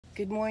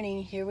Good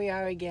morning, here we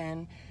are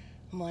again.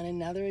 I'm on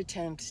another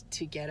attempt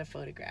to get a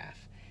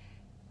photograph.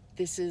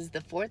 This is the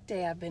fourth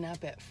day I've been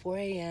up at 4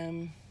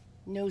 a.m.,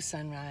 no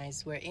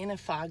sunrise. We're in a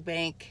fog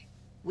bank.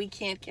 We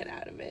can't get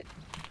out of it.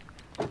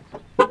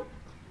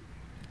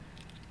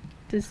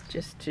 This is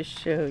just to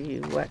show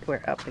you what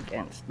we're up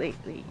against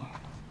lately.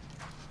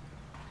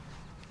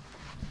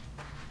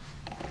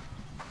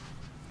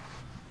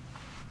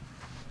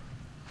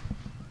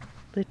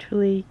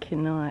 Literally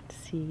cannot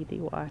see the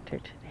water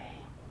today.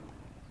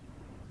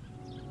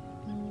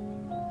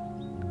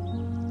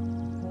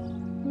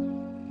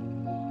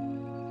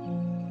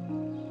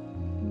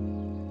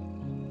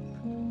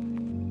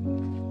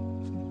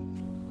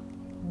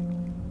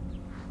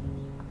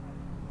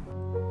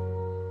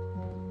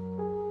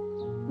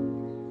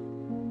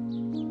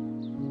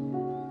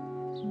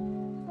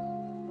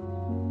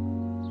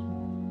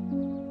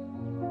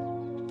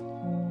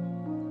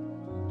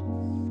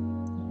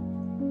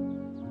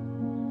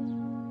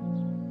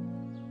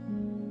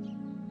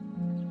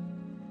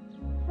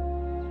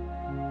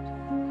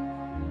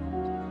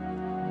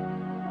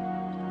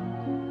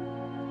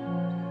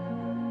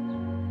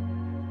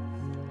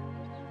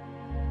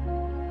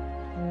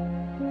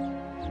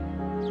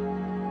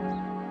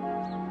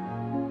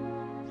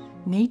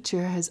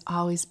 Nature has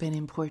always been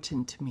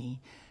important to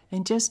me,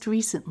 and just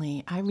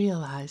recently I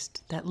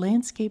realized that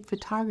landscape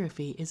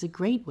photography is a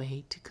great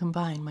way to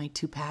combine my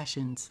two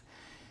passions.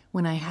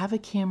 When I have a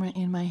camera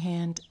in my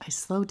hand, I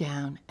slow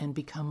down and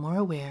become more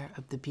aware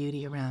of the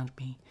beauty around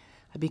me.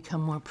 I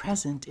become more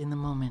present in the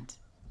moment.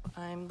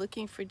 I'm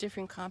looking for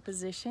different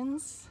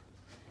compositions.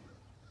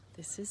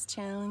 This is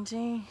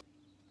challenging.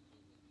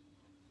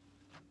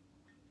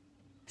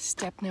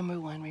 Step number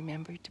 1,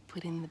 remember to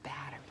put in the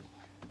battery.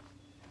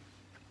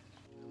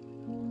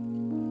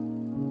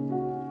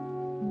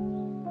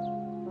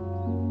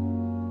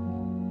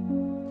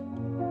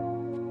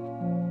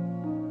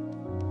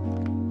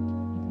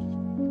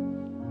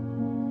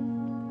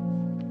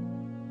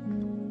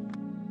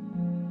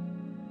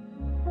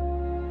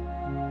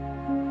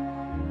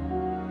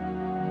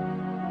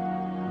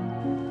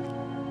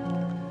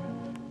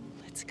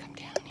 Let's come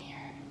down here.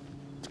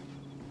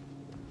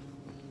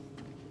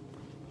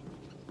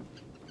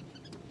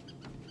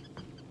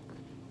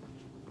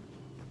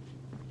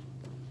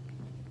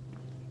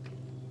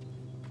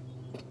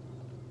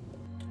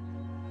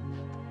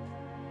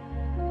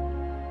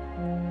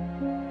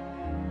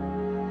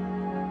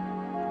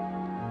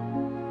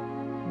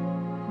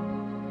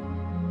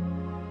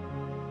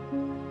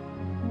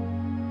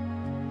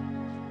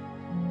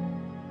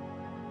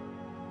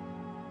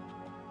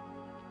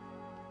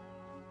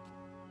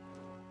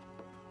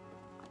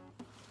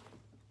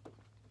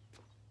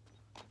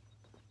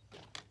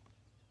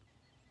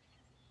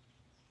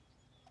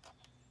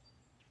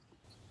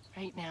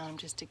 Right now I'm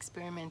just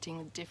experimenting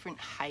with different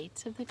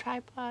heights of the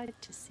tripod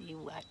to see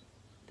what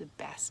the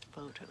best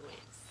photo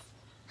is.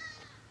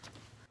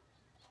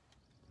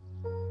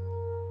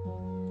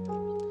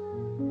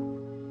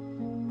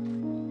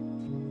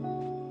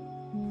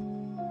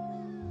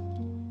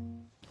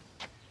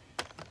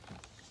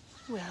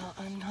 Well,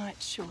 I'm not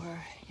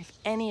sure if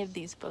any of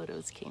these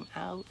photos came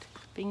out,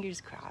 fingers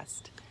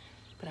crossed,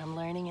 but I'm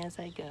learning as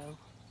I go.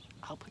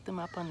 I'll put them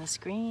up on the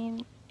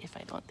screen if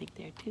I don't think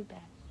they're too bad.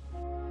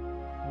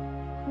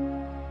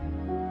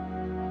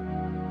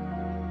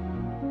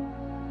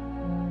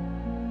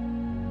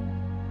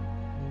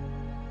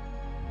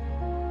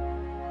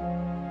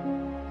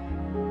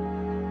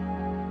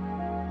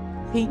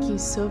 Thank you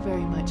so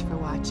very much for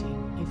watching.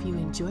 If you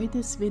enjoyed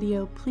this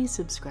video, please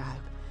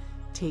subscribe.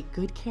 Take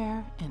good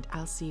care, and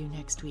I'll see you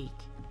next week.